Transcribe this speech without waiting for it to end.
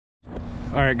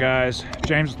All right, guys,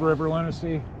 James River,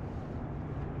 Lunacy.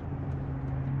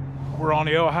 We're on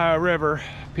the Ohio River.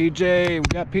 PJ, we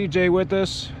got PJ with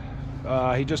us.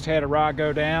 He just had a rod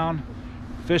go down,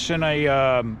 fishing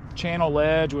a channel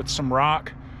ledge with some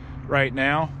rock right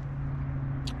now.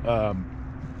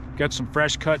 Got some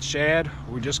fresh cut shad.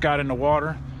 We just got in the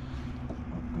water.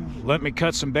 Let me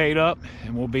cut some bait up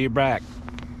and we'll be back.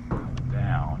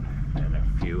 Down and a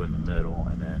few in the middle,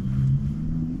 and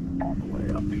then on the way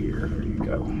up here. There you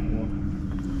go.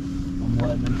 I'm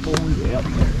letting him pull. Yep,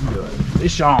 very good.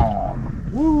 Fish on.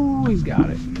 Woo, he's got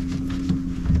it.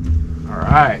 All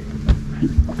right.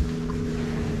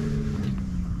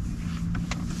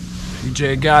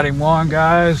 PJ got him one,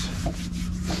 guys.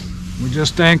 We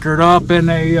just anchored up in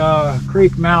a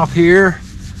creek mouth here,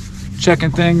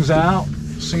 checking things out.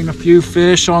 Seen a few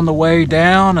fish on the way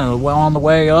down and on the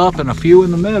way up, and a few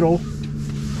in the middle.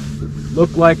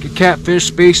 Looked like a catfish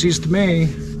species to me.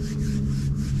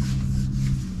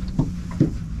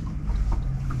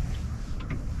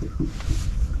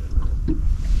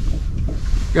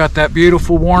 Got that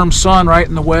beautiful warm sun right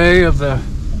in the way of the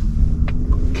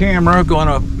camera.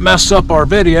 Gonna mess up our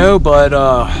video, but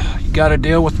you gotta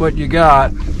deal with what you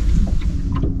got.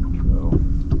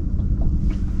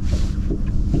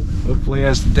 Hopefully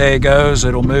as the day goes,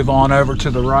 it'll move on over to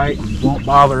the right and won't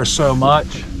bother us so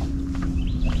much.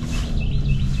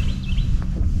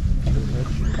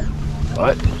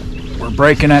 But we're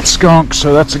breaking that skunk,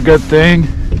 so that's a good thing.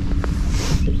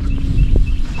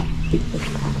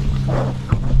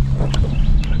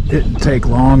 Didn't take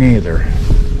long either.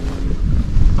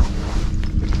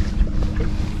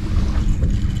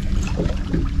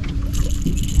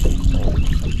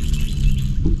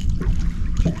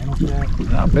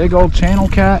 A big old channel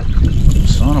cat?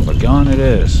 Son of a gun it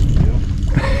is.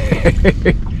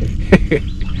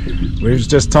 We was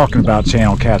just talking about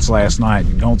channel cats last night.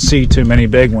 You don't see too many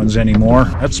big ones anymore.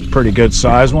 That's a pretty good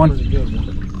size one.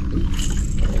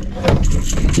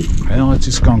 Well, it's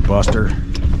a skunk buster.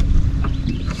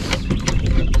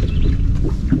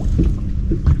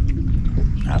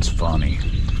 That's funny.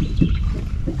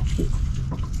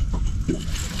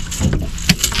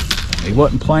 He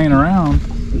wasn't playing around.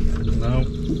 No.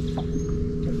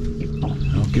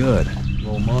 Oh, good. A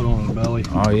little mud on his belly.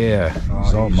 Oh, yeah.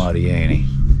 He's all muddy, ain't he?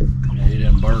 Yeah, he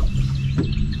didn't burp.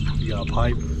 You got a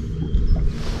pipe?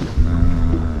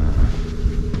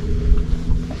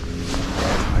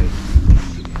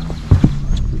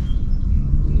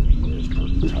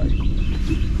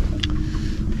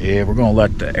 Yeah, we're gonna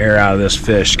let the air out of this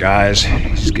fish, guys.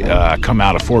 He's come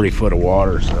out of 40 foot of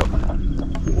water, so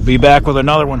we'll be back with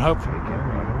another one, hopefully. He's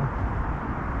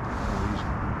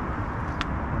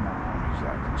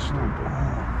acting stupid.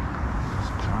 He's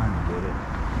trying to get it.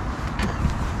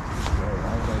 Just go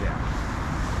all the way down.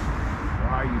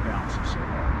 Why are you bouncing so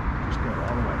hard? Just go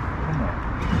all the way. A little more.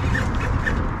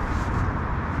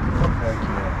 Heck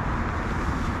yeah.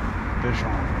 Fish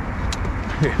on.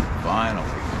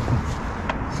 Finally.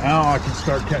 Now I can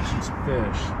start catching some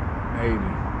fish, maybe.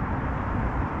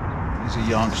 He's a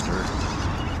youngster.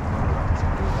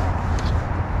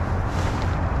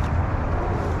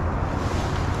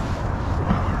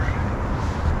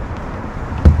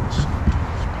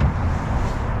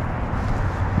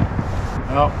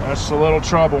 Oh, that's the little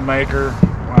troublemaker.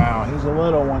 Wow, he's a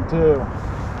little one too.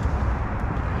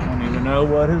 I don't even know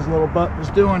what his little butt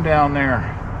was doing down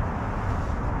there.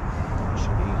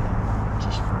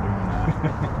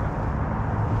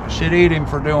 I should eat him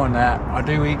for doing that. I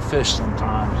do eat fish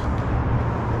sometimes.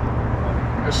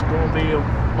 It's gonna be a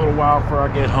little while before I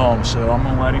get home, so I'm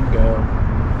gonna let him go.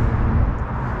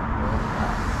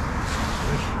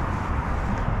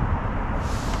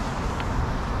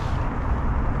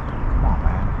 Come on,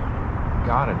 man. You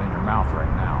got it in your mouth right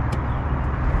now.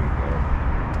 There you go.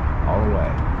 All the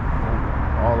way.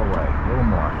 All the way. A little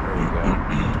more. There you go.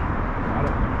 Got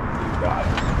it? You got it.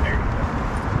 There you go.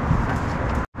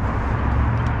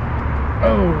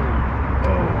 Oh,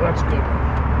 that's good.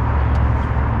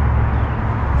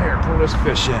 There, pull this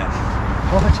fish in.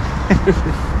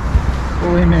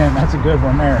 Pull him in. That's a good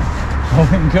one there. Pull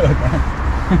him good, man.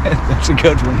 That's a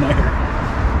good one there.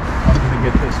 I'm gonna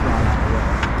get this one out of the way.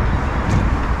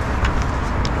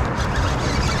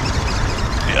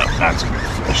 Yep, that's a good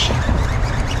fish.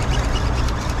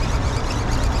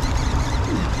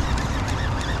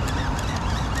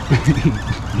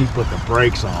 He put the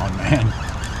brakes on, man.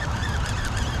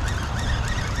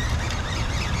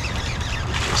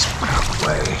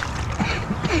 Way.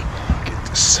 Get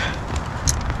this,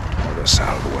 all this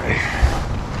out of the way.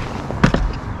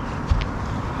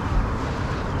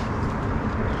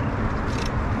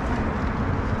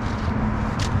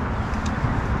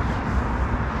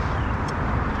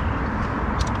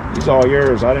 He's all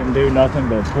yours. I didn't do nothing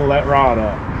but pull that rod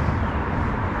up.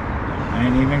 I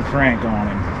ain't even crank on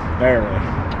him. Barely.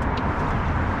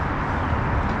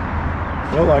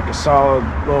 Feel like a solid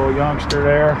little youngster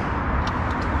there.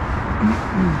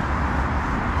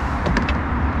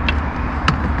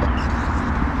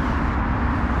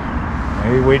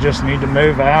 Maybe we just need to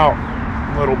move out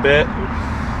a little bit.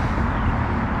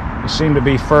 We seem to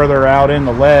be further out in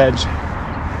the ledge.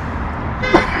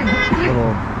 A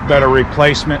little better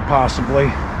replacement possibly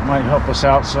might help us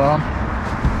out some.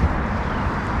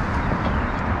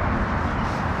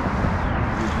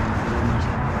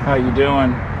 How you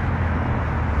doing?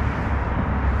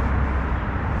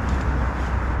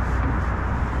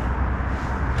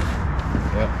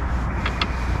 Yep.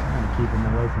 Trying to keep him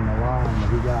away from the line that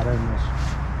he got in this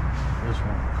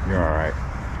one. You're all right.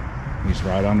 He's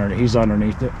right under. He's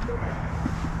underneath it.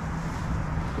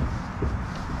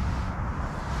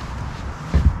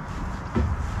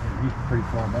 He's pretty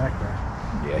far back there.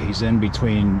 Yeah, he's in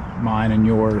between mine and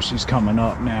yours. He's coming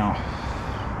up now.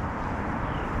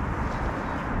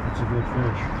 That's a good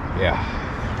fish. Yeah.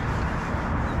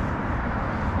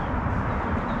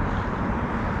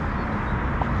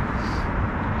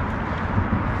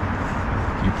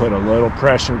 You put a little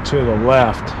pressure to the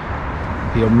left,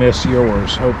 he'll miss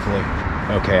yours, hopefully.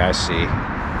 Okay, I see.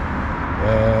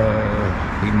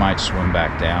 He might swim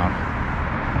back down.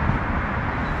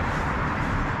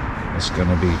 It's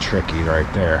gonna be tricky right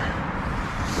there.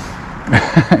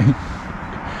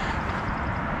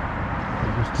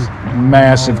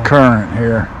 Massive current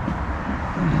here.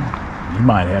 You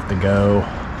might have to go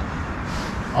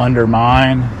under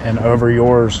mine and over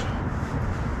yours.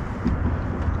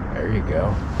 There you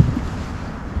go.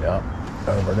 Yep,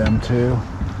 over them two.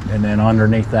 And then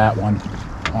underneath that one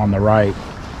on the right.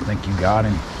 I think you got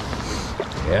him.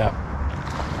 Yep.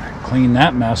 Clean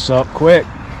that mess up quick.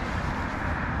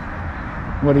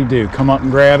 What'd he do? Come up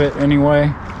and grab it anyway?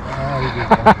 He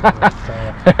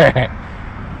just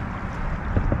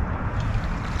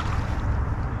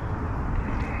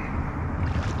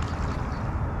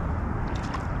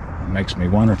Makes me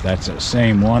wonder if that's the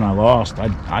same one I lost.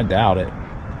 I doubt it.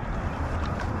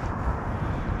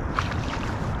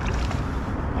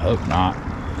 I hope not,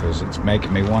 because it's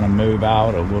making me want to move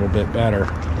out a little bit better.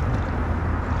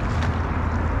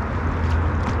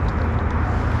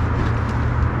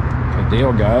 Good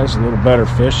deal, guys. A little better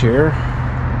fish here.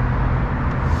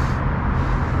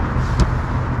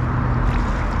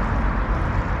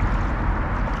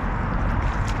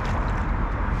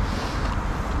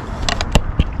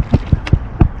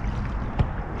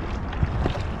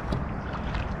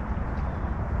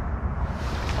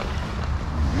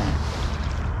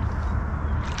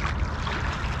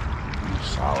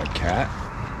 Solid cat.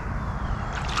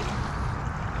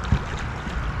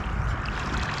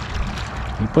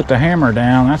 He put the hammer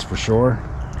down, that's for sure.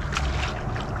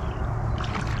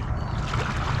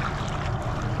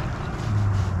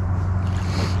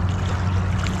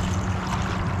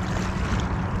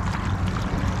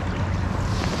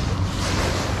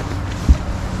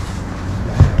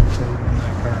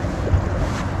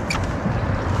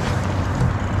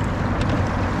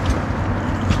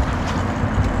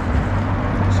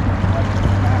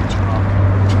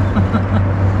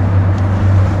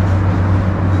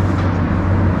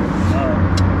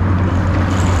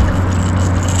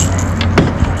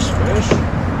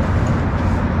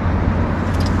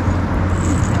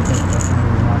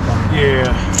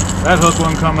 Yeah, that hook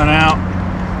one coming out,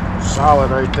 solid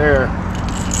right there.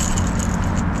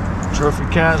 Trophy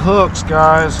cat hooks,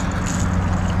 guys.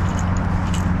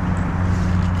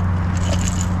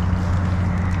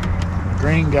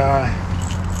 Green guy.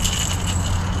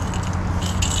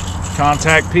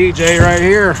 Contact PJ right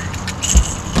here.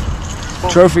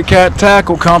 Trophy Cat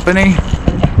Tackle Company.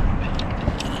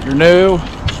 You're new.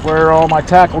 It's where all my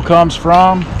tackle comes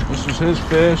from. This is his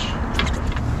fish.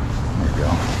 There you go.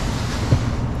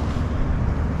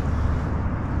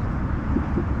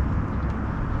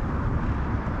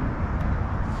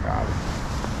 Got it.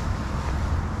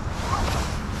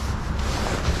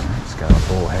 It's got a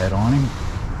full head on him.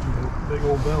 Big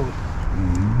old belly.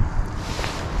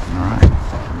 All right,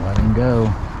 let him go.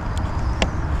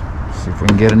 See if we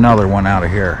can get another one out of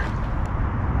here.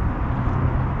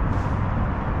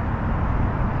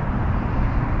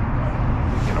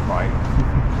 Get a bite.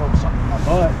 Throw something in my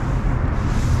butt.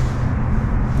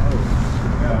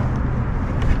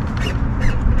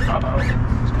 Oh, uh-oh.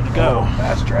 He's gonna go.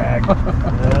 Fast drag.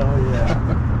 Hell yeah.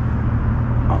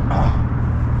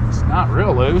 It's not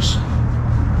real loose.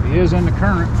 He is in the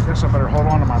current. I guess I better hold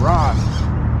on to my rod.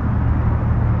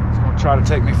 He's gonna try to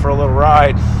take me for a little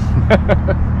ride.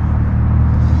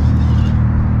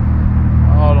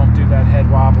 that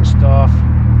head wobble stuff.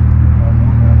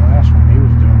 That last one, he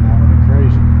was doing one of the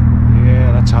crazy.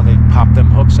 Yeah, that's how they pop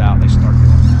them hooks out. They start doing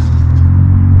that.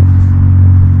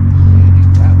 Man,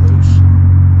 ain't that loose?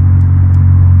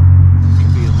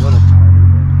 Could be a little tighter,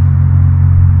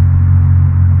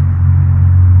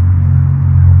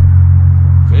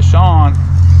 but fish on.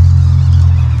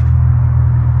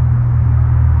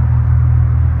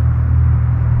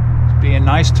 It's being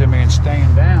nice to me and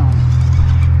staying down.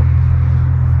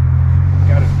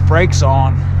 Got his brakes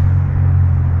on.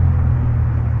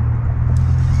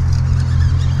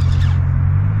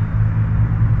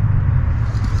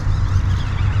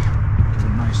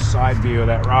 Side view of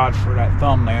that rod for that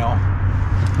thumbnail. I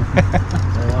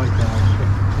like that.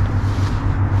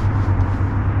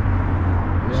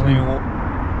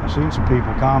 I've seen some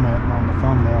people commenting on the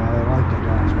thumbnail. They like that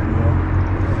guy's video.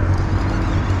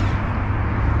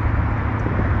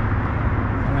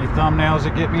 Only thumbnails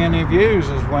that get me any views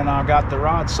is when I got the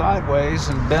rod sideways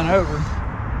and bent over.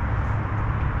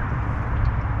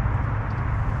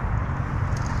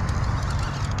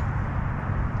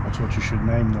 That's what you should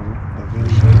name the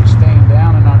video. Should be staying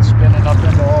down and not spinning up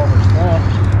into all the stuff.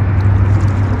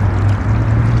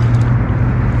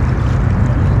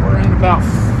 We're in about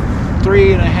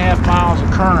 3.5 miles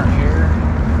of current here.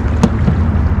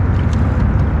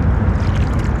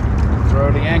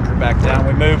 Throw the anchor back down.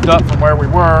 We moved up from where we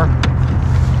were.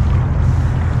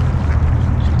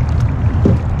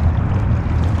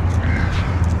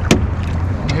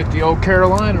 Hit the old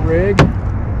Carolina rig.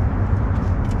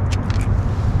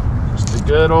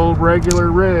 Good old regular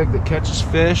rig that catches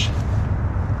fish.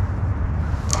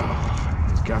 Oh,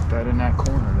 he's got that in that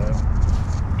corner though.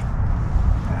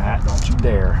 Ah, don't you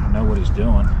dare. I know what he's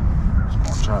doing. He's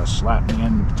gonna try to slap me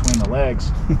in between the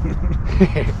legs.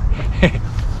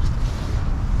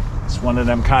 It's one of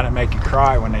them kind of make you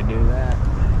cry when they do that.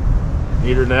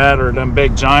 Either that or them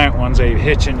big giant ones they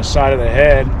hitch in the side of the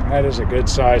head. That is a good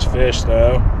sized fish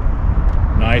though.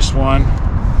 Nice one.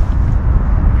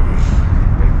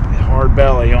 Hard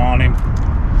belly on him.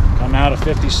 Come out of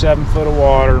 57 foot of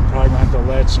water. Probably gonna have to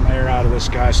let some air out of this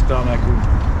guy's stomach. We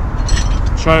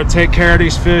try to take care of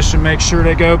these fish and make sure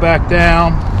they go back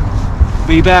down.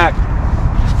 Be back.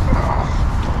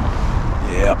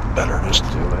 Yep, better just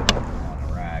do it. On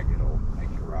a rag, it'll make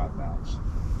your rod bounce.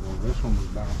 Well, this one was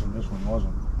bouncing, this one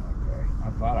wasn't. Okay.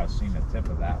 I thought I'd seen the tip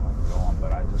of that one going,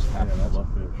 but I just happened to look.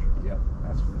 Fish. Yep,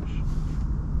 that's fish.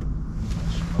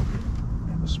 Smoke it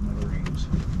in the smithereens.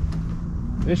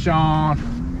 Fish on.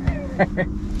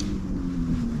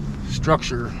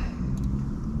 Structure.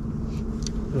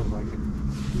 Feels like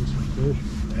decent fish.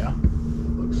 Yeah,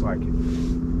 looks like it.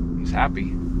 He's happy.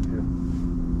 Yeah.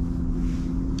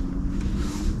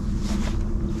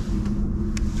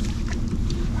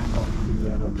 I'll do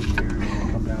that up in here and it'll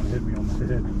come down and hit me on the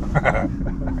head.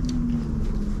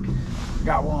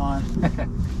 Got one.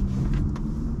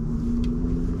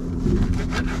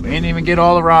 We didn't even get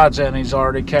all the rods in, he's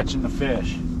already catching the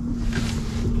fish.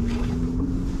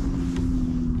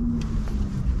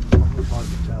 It's hard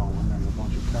to tell when there's a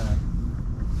bunch of current.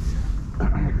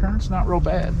 The current's not real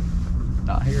bad.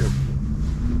 Not here.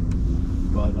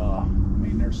 But, I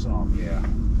mean, there's some, yeah.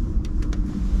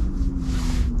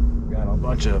 Got a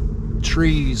bunch of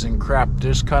trees and crap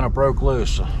just kind of broke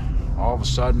loose. All of a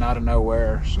sudden out of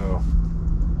nowhere, so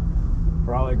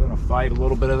probably going to fight a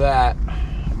little bit of that.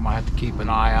 Might have to keep an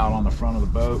eye out on the front of the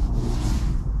boat.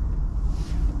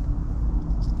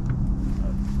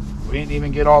 We didn't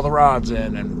even get all the rods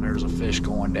in, and there's a fish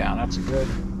going down. That's a good.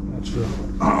 That's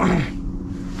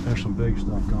there's some big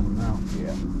stuff coming now.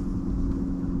 Yeah.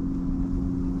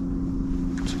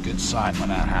 It's a good sign when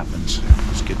that happens.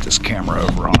 Let's get this camera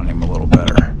over on him a little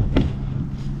better.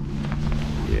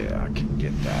 Yeah, I can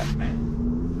get that.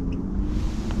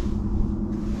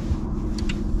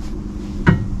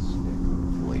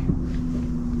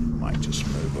 Just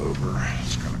move over.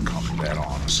 It's going to come dead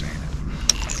on us, ain't it?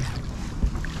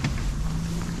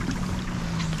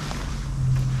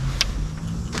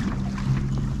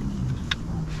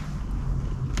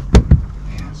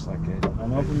 Yeah, it's like it.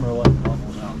 None of them are like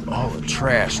bubbles out. All the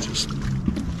trash just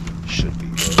should be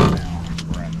good now.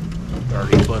 We're in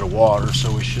 30 foot of water,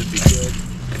 so we should be good.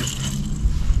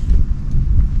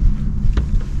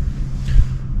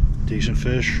 Decent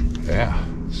fish. Yeah,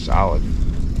 solid.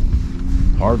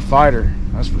 Hard fighter,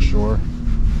 that's for sure.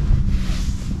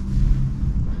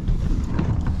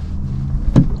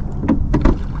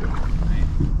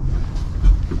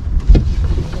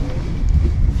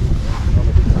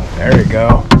 There you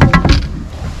go.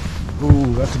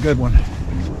 Ooh, that's a good one.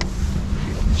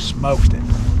 Smoked it.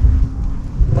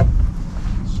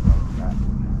 Smoked that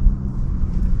one.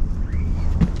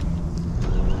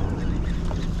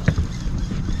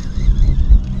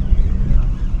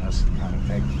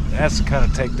 That's the kind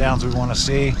of takedowns we want to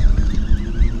see.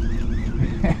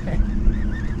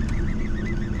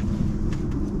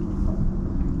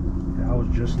 I was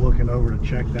just looking over to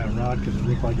check that rod because it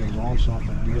looked like it was on something,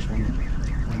 and this one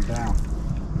went down.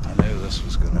 I knew this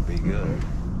was going to be good.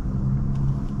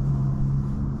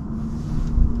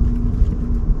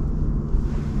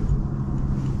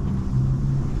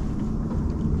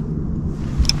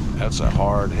 That's a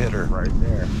hard hitter right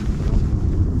there.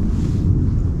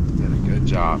 Did a good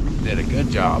job. Did a good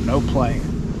job. No playing.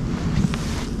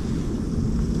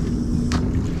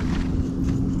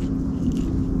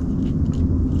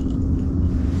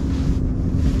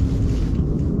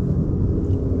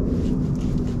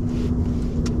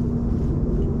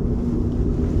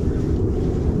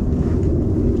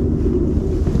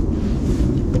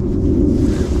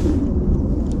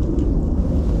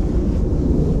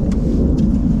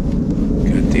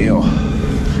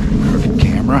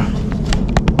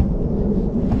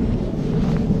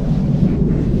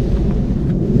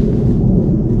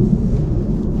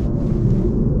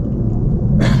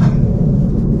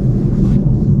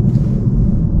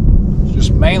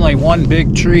 Mainly one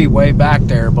big tree way back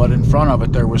there, but in front of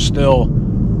it there was still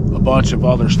a bunch of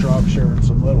other structure and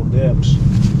some little dips.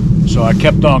 So I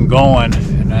kept on going,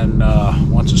 and then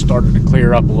once it started to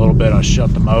clear up a little bit, I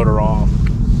shut the motor off,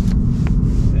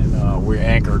 and we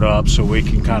anchored up so we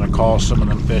can kind of call some of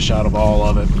them fish out of all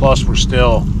of it. Plus we're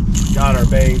still got our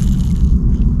bait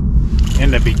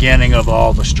in the beginning of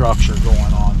all the structure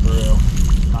going on through.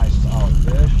 Nice solid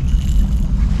fish.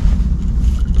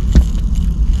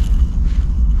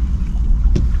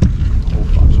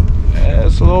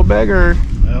 It's a little bigger.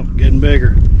 Well, getting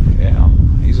bigger. Yeah,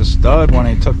 he's a stud when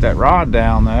he took that rod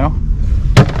down, though.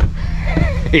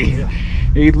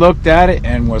 He looked at it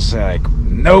and was like,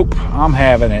 nope, I'm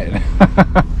having it. Come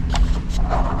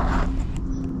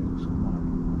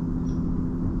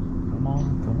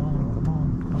on, come on, come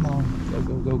on, come on. Go,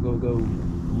 go, go, go, go.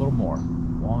 A little more.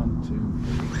 1, 2,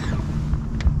 3.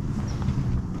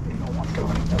 You don't want to go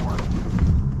anymore.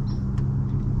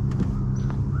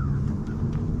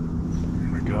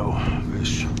 Go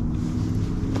fish.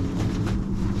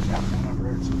 Got one over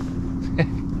there too.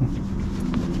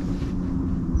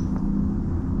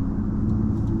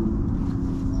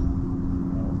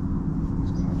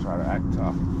 He's gonna try to act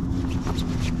tough.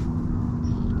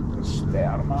 Just stay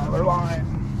out of my other line.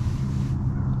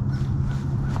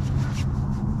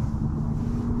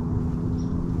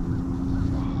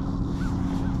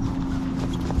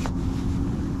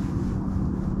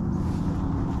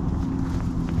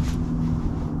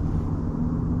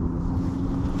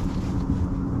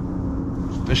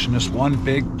 Fishing this one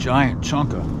big giant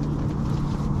chunk of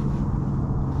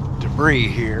debris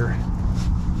here.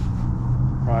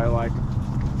 Probably like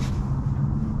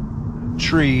a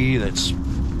tree that's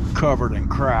covered in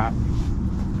crap.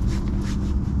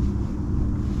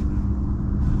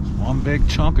 It's one big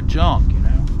chunk of junk, you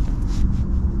know.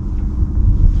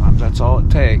 Sometimes that's all it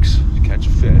takes to catch a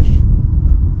fish.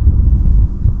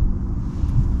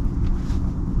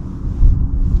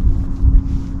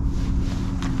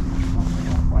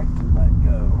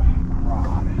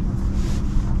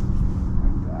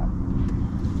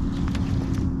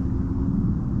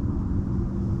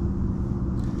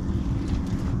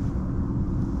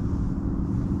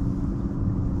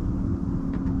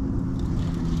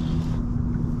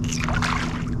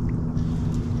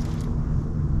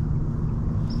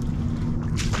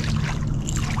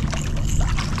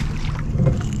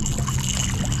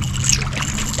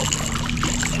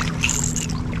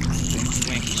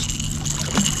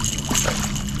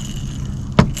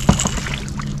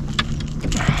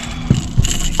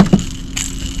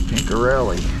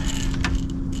 Really?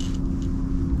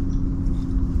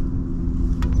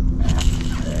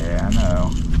 Yeah, I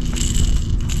know.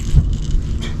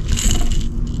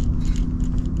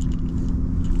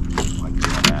 Like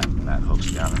doing that, and that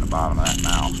hook's down in the bottom of that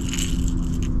mouth.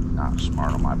 Not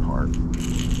smart on my part.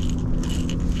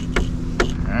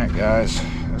 Alright guys,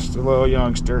 that's the little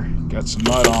youngster. Got some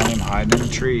mud on him, hiding in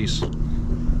the trees.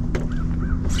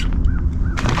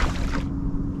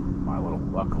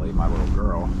 Luckily, my little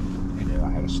girl, he knew I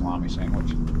had a salami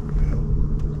sandwich.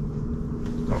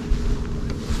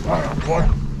 Alright, boy.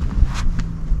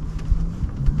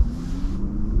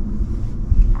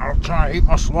 I'll try to eat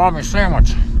my salami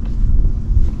sandwich.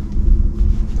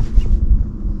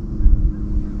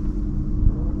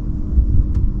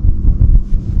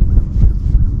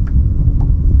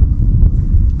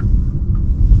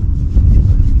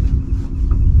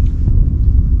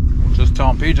 Just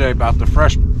telling PJ about the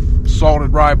fresh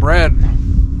salted rye bread.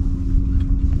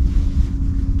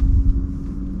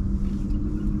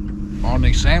 On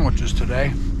these sandwiches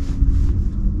today.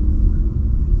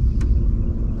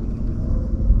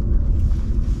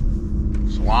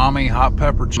 salami, hot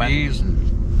pepper cheese,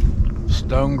 and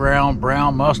stone ground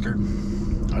brown mustard.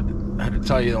 I had to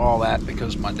tell you all that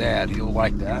because my dad, he'll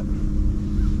like that.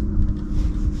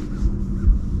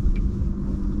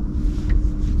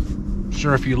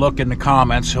 Sure, if you look in the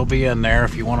comments, he'll be in there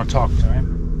if you want to talk to him.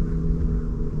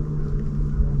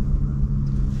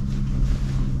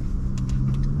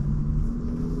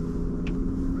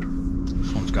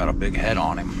 This one's got a big head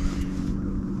on him.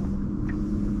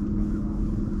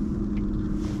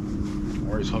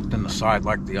 Or he's hooked in the side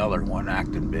like the other one,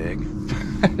 acting big.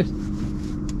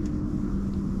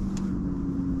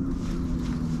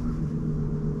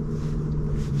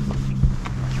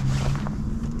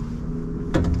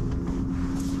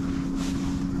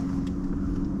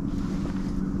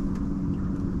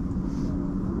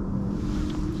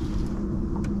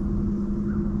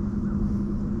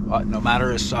 But no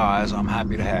matter his size, I'm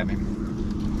happy to have him.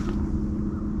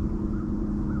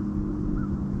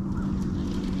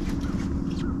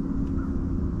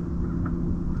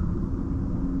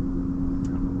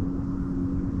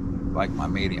 Like my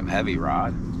medium heavy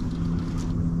rod.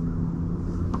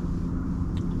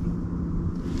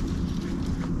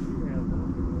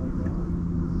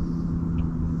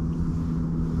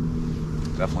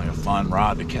 Definitely a fun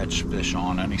rod to catch fish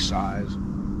on any size.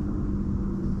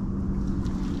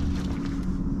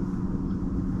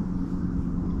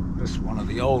 This is one of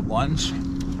the old ones.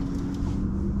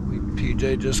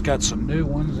 PJ just got some new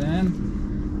ones in.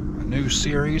 A new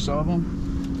series of them.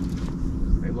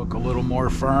 They look a little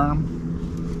more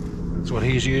firm. That's what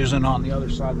he's using on the other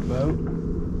side of the boat.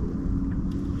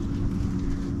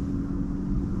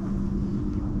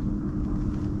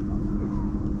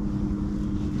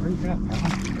 Where you at, pal?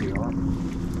 There you are.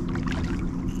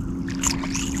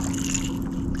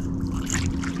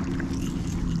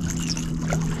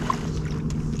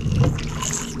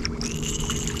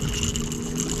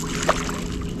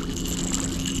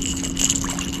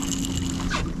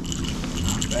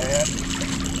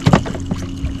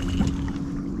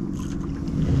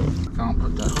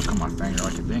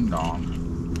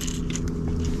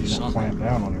 He's clamped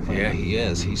down on your finger. Yeah, he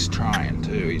is. He's trying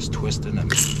too. He's twisting it.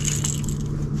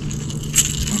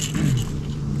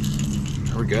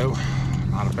 There we go.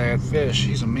 Not a bad fish.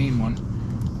 He's a mean one.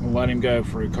 We'll let him go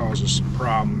before he causes some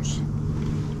problems.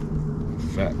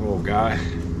 Fat little guy.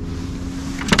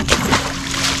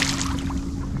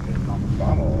 Getting on the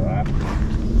bottle of that.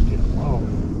 Getting low.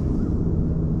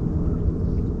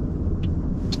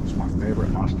 It's my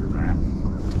favorite mustard, man.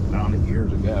 Found it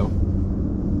years ago.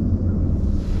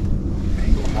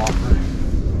 Hopper.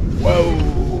 Whoa!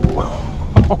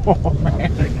 Oh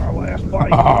man, Taking our last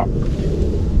bite.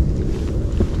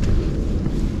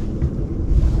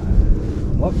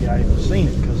 Lucky I haven't seen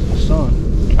it because of the sun.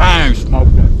 Bang!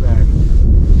 Smoked that thing.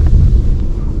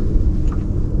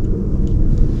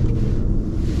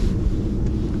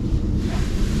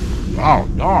 Oh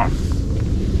darn!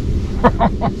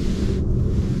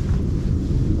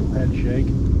 Head shake.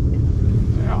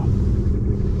 Yeah.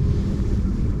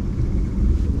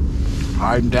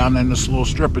 Hiding down in this little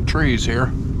strip of trees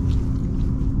here.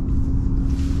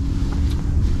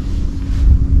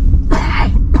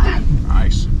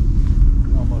 Nice.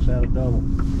 Almost had a double.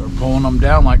 They're pulling them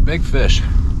down like big fish.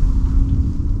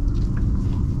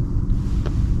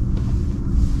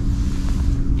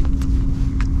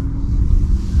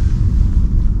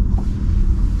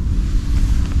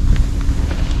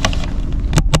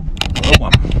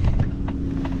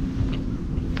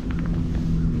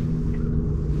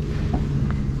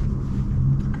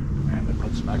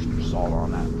 Extra salt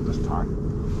on that this time.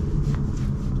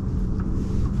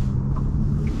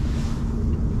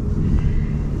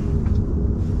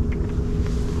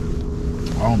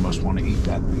 I almost want to eat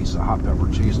that piece of hot pepper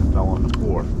cheese that fell on the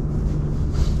floor.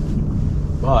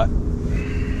 But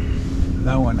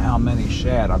knowing how many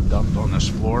shad I've dumped on this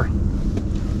floor,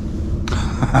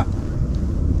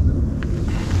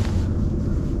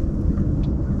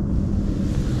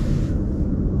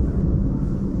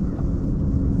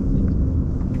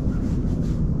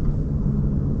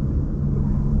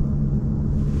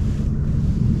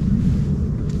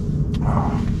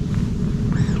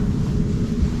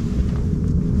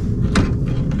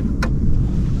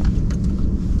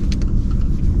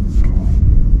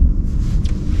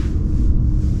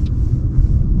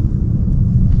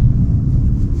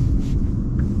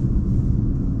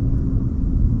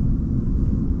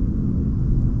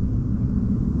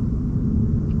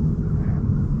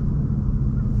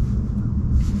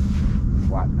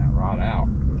 flatten that rod out.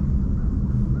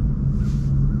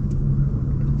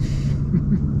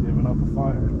 Giving up a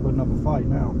fight, putting up a fight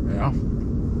now. Yeah.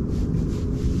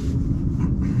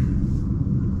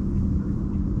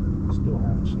 Still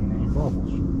haven't seen any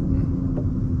bubbles.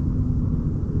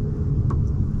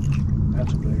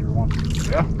 That's a bigger one.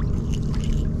 Yeah.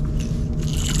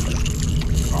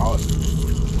 Solid.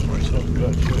 Boy, it's looking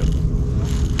good too.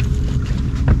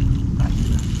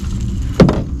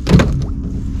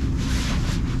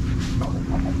 I'm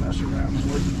gonna mess around with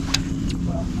it.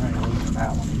 Well, I ain't losing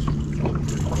that one. He's looking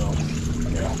pretty well.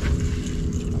 Yeah.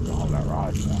 I'm gonna hold that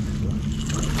rod for me.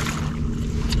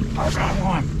 I got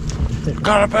one.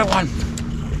 Got a big one.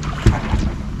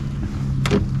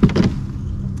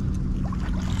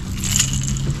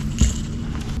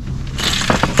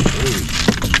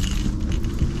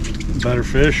 Better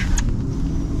fish.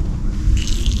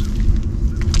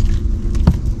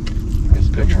 Nice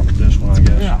Picture with this one, I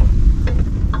guess. Yeah.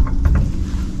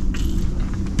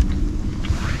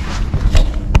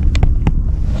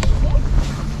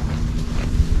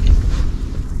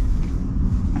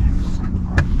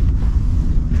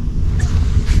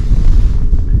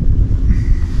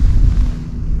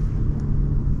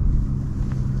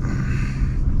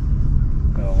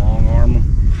 Got a long arm.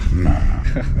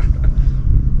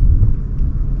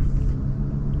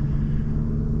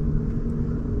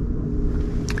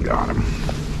 Got him.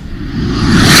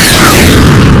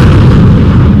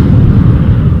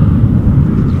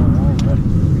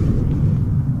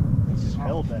 He's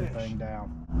held that thing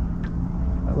down.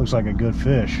 That looks like a good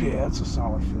fish. Yeah, it's a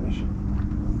solid fish.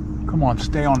 Come on,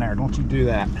 stay on there. Don't you do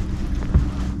that.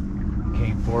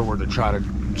 Came forward to try to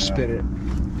spit it.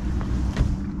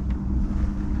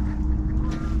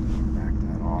 Back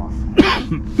that off.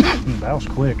 That was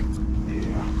quick.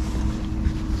 Yeah.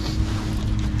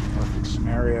 Perfect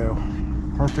scenario.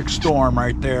 Perfect storm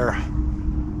right there.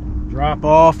 Drop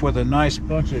off with a nice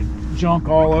bunch of junk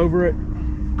all over it.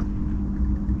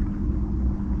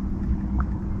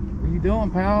 What are you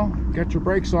doing, pal? Got your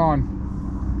brakes on.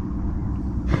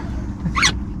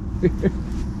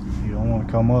 You don't want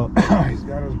to come up. He's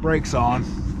got his brakes on.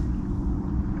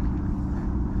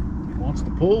 He wants to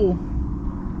pull.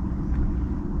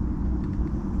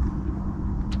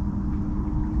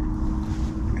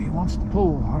 He wants to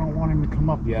pull. I don't want him to come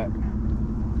up yet.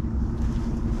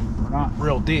 We're not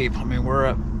real deep. I mean, we're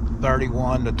at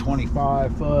 31 to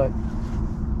 25 foot.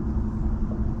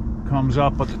 Comes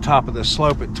up at the top of the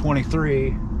slope at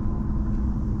 23.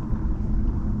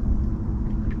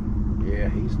 Yeah,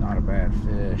 he's not a bad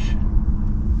fish.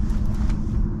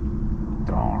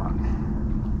 Darn.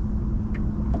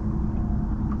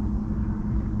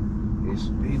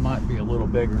 He might be a little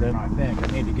bigger than I think. I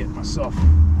need to get this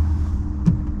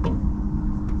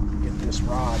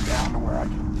rod down to where I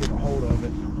can get a hold of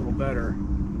it a little better.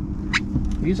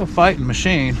 He's a fighting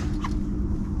machine.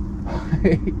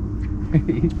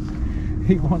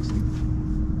 he wants to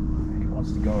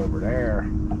go over there.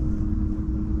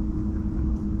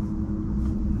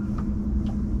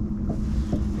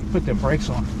 Put the brakes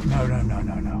on. No.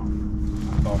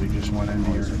 I thought he just went in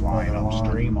He here. was flying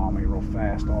upstream on me real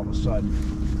fast all of a sudden.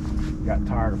 Got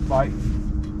tired of fighting.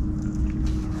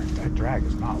 All right, that drag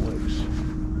is not loose.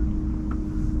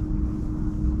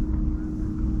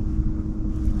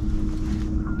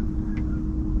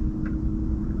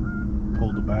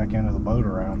 Pulled the back end of the boat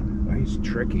around. Well, he's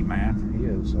tricky, man. He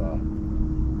is,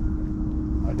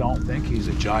 I don't think he's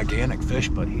a gigantic fish,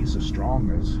 but he's as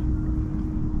strong as,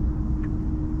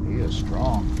 he is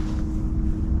strong.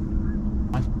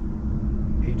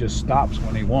 He just stops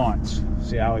when he wants.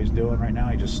 See how he's doing right now?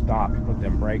 He just stopped, put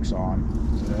them brakes on.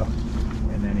 Yeah.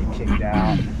 And then he kicked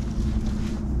out.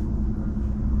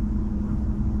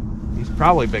 He's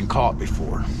probably been caught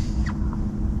before.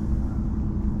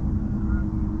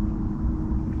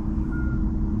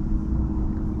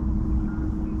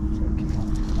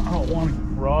 I don't want to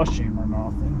rush him or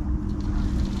nothing.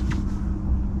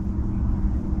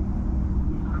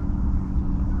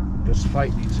 This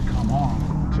fight needs to come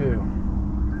on too.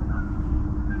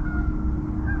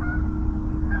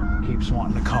 Keeps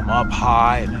wanting to come up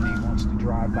high and then he wants to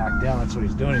drive back down. That's what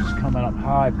he's doing. He's coming up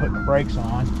high, putting the brakes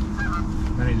on.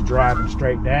 And then he's driving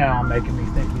straight down, making me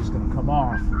think he's going to come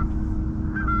off.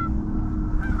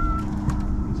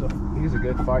 He's a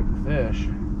good fighting fish.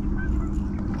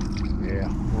 Yeah.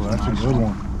 Well, that's a good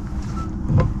one.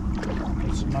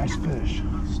 It's a nice fish.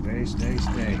 Stay.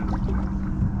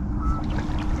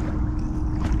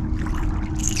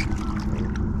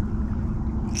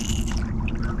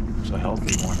 It's a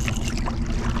healthy one.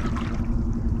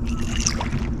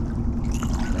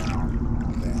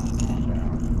 Down.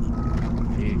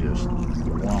 He just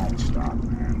won't stop,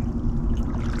 man.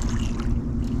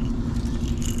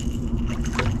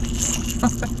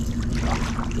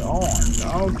 Go on,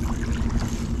 dog.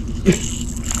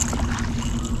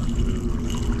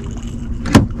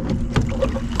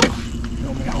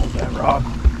 rod.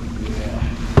 Yeah.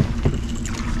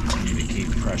 I need to keep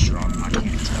pressure on him. I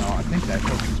can't tell. I think that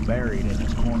hook is buried in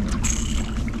his corner.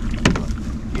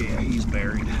 Yeah, he's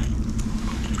buried.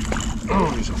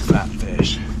 Oh, he's a fat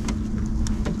fish.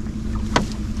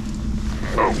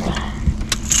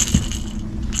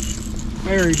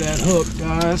 Buried that hook,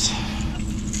 guys.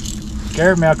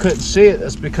 Scared me, I couldn't see it.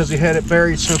 That's because he had it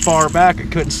buried so far back I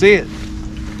couldn't see it.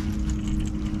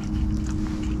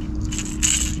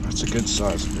 That's a good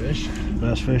sized fish.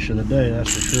 Best fish of the day,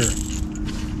 that's for sure.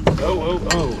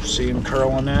 Oh, see him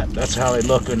curling that? That's how they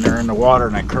look when they're in the water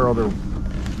and they curl their,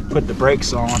 put the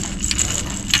brakes on.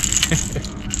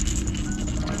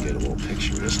 I'll get a little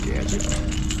picture of this gadget.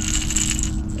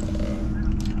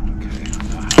 Okay,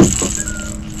 I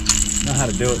know how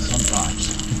to do it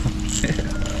sometimes.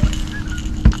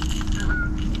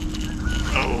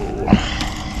 Oh,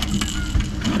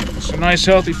 it's a nice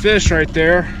healthy fish right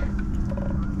there.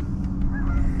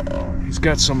 He's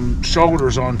got some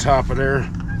shoulders on top of there.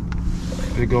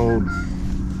 Big old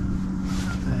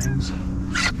things.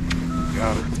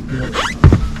 Got it. Good.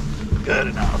 Good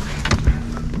enough.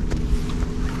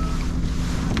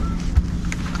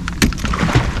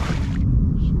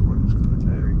 See what it's gonna do.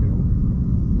 There you go.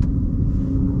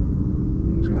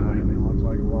 He's got him. He looks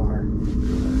like a wire.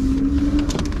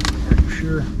 Are you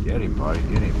sure? Get him, buddy.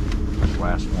 Get him.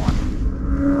 Last one.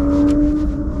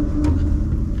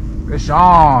 Fish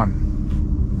on.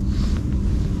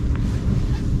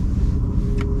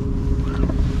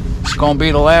 It's gonna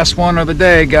be the last one of the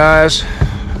day, guys.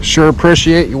 Sure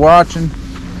appreciate you watching.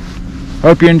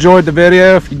 Hope you enjoyed the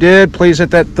video. If you did, please hit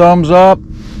that thumbs up.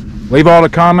 Leave all the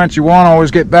comments you want. I'll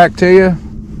always get back to you.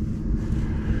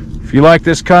 If you like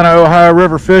this kind of Ohio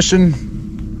River fishing,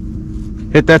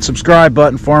 hit that subscribe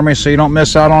button for me so you don't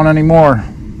miss out on any more.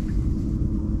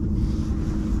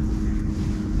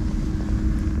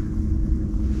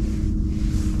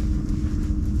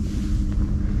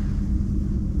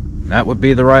 That would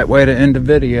be the right way to end the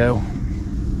video.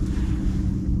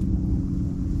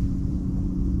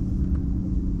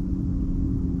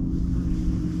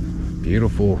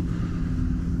 Beautiful.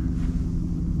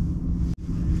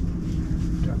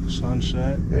 Got the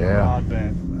sunset. And Yeah. the rod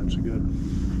bent. That's a good.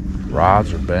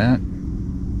 Rods are bent.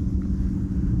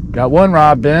 Got one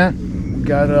rod bent.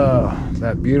 Got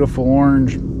that beautiful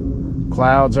orange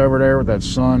clouds over there with that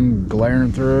sun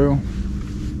glaring through.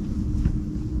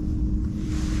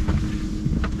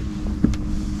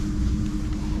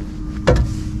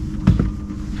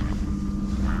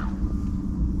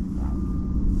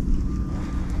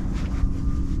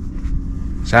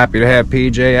 Happy to have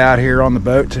PJ out here on the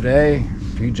boat today.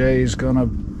 PJ's gonna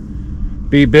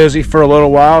be busy for a little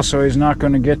while, so he's not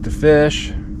gonna get to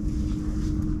fish.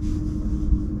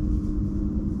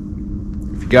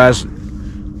 If you guys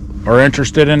are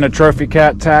interested in the Trophy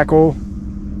Cat tackle,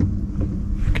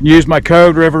 you can use my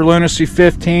code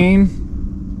RiverLunacy15.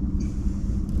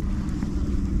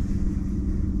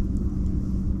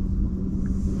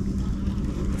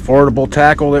 Affordable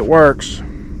tackle that works.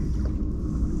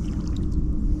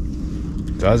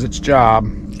 Does its job.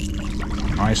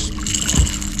 Nice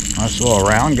little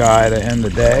round guy at the end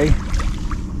of the day.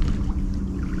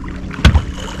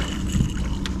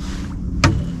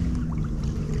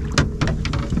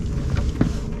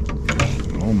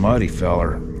 Old muddy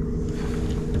feller.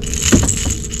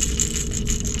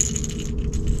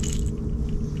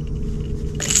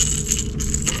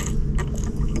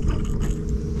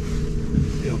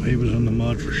 Yep, he was in the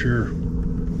mud for sure.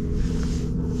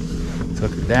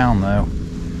 Took it down though.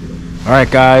 All right,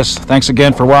 guys. Thanks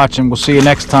again for watching. We'll see you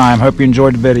next time. Hope you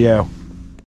enjoyed the video.